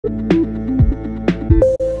In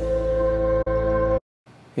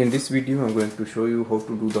this video I'm going to show you how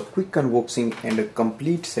to do the quick unboxing and a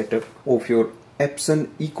complete setup of your Epson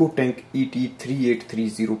EcoTank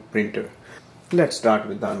ET-3830 printer. Let's start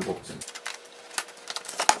with the unboxing.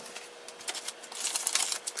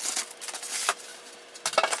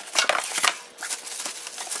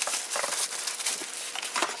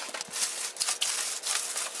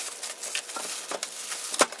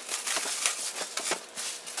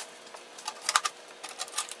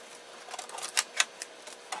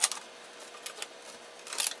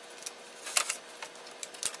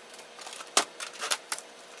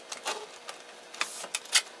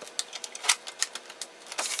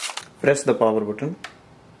 Press the power button.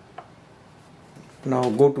 Now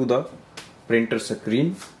go to the printer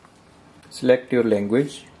screen. Select your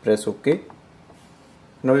language. Press OK.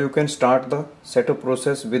 Now you can start the setup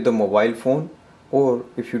process with the mobile phone, or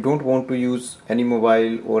if you don't want to use any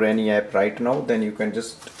mobile or any app right now, then you can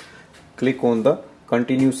just click on the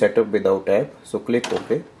continue setup without app. So click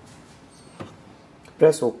OK.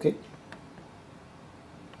 Press OK.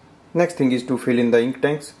 Next thing is to fill in the ink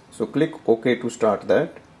tanks. So click OK to start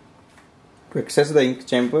that. To access the ink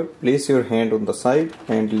chamber, place your hand on the side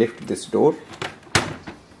and lift this door,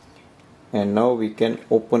 and now we can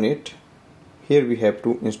open it. Here we have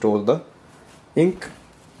to install the ink.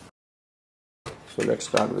 So let's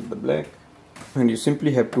start with the black, and you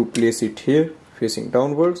simply have to place it here facing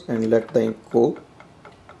downwards and let the ink go.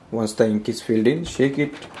 Once the ink is filled in, shake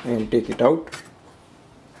it and take it out.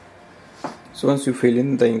 So once you fill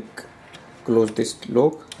in the ink, close this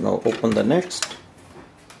lock. Now open the next.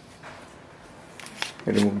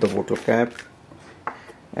 Remove the bottle cap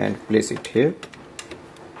and place it here.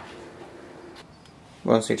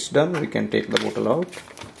 Once it's done, we can take the bottle out.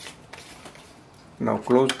 Now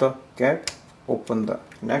close the cap, open the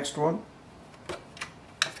next one.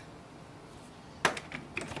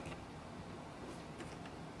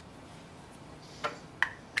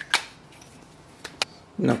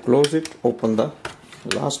 Now close it, open the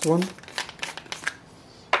last one.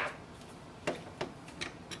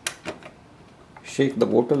 Shake the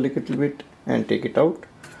bottle a little bit and take it out.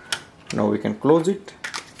 Now we can close it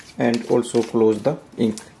and also close the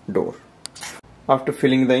ink door. After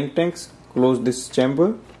filling the ink tanks, close this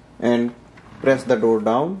chamber and press the door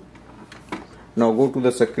down. Now go to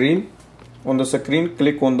the screen. On the screen,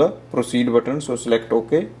 click on the proceed button, so select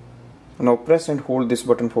OK. Now press and hold this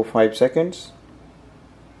button for 5 seconds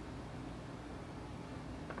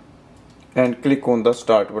and click on the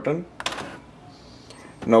start button.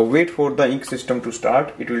 Now wait for the ink system to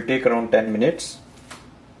start. It will take around 10 minutes.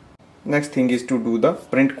 Next thing is to do the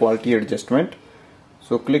print quality adjustment.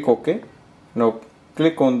 So click OK. Now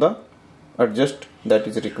click on the adjust, that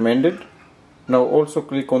is recommended. Now also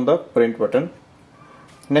click on the print button.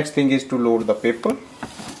 Next thing is to load the paper.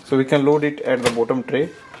 So we can load it at the bottom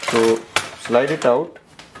tray. So slide it out.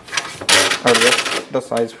 Adjust the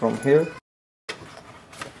size from here.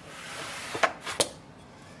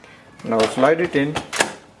 Now slide it in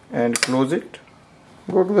and close it.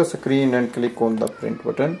 Go to the screen and click on the print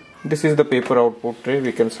button. This is the paper output tray.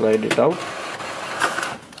 We can slide it out.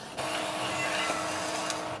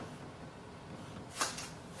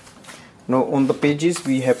 Now on the pages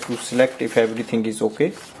we have to select if everything is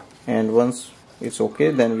okay, and once it's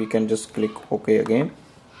okay, then we can just click OK again.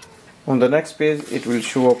 On the next page it will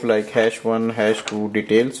show up like #1, #2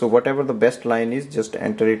 detail. So whatever the best line is, just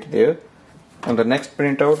enter it there. On the next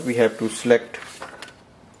printout we have to select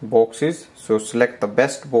boxes, so select the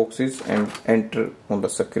best boxes and enter on the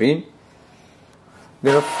screen.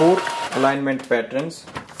 There are 4 alignment patterns.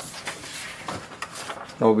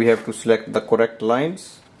 Now we have to select the correct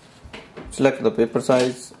lines, select the paper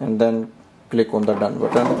size, and then click on the done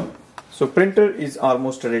button. So printer is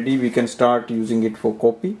almost ready. We can start using it for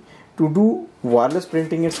copy. To do wireless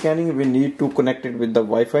printing and scanning, we need to connect it with the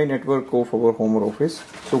Wi-Fi network of our home office.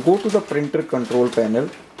 So go to the printer control panel.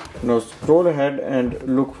 Now scroll ahead and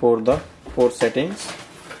look for the 4 settings.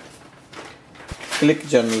 Click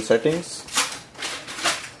general settings.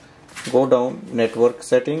 Go down network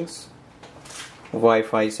settings,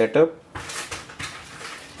 Wi-Fi setup,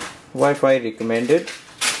 Wi-Fi recommended,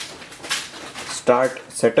 start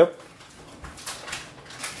setup,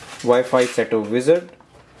 Wi-Fi setup wizard.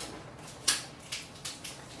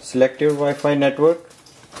 Select your Wi-Fi network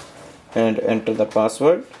and enter the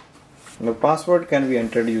password. The password can be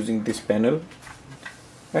entered using this panel.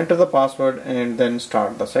 Enter the password and then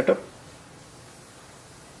start the setup.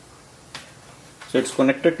 So it's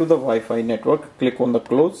connected to the Wi-Fi network. Click on the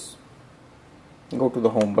close. Go to the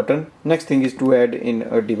home button. Next thing is to add in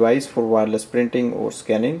a device for wireless printing or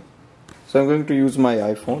scanning. So I'm going to use my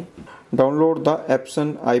iPhone. Download the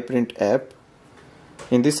Epson iPrint app.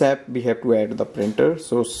 In this app we have to add the printer.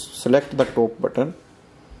 So select the top button.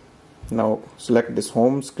 Now select this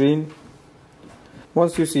home screen.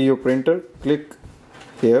 Once you see your printer, click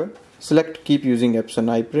here. Select keep using Epson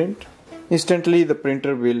iPrint. Instantly the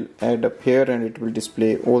printer will add up here and it will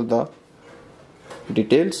display all the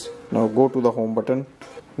details. Now go to the home button.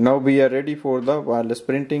 Now we are ready for the wireless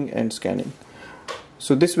printing and scanning.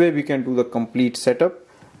 So this way we can do the complete setup.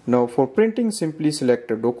 Now for printing, simply select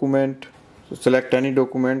a document. So select any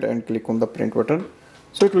document and click on the print button.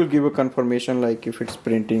 So it will give a confirmation like if it's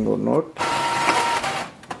printing or not.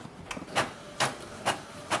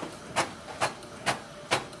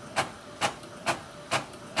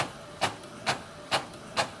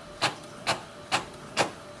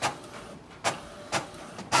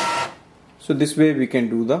 So this way we can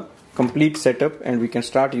do the complete setup and we can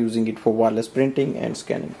start using it for wireless printing and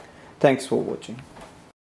scanning. Thanks for watching.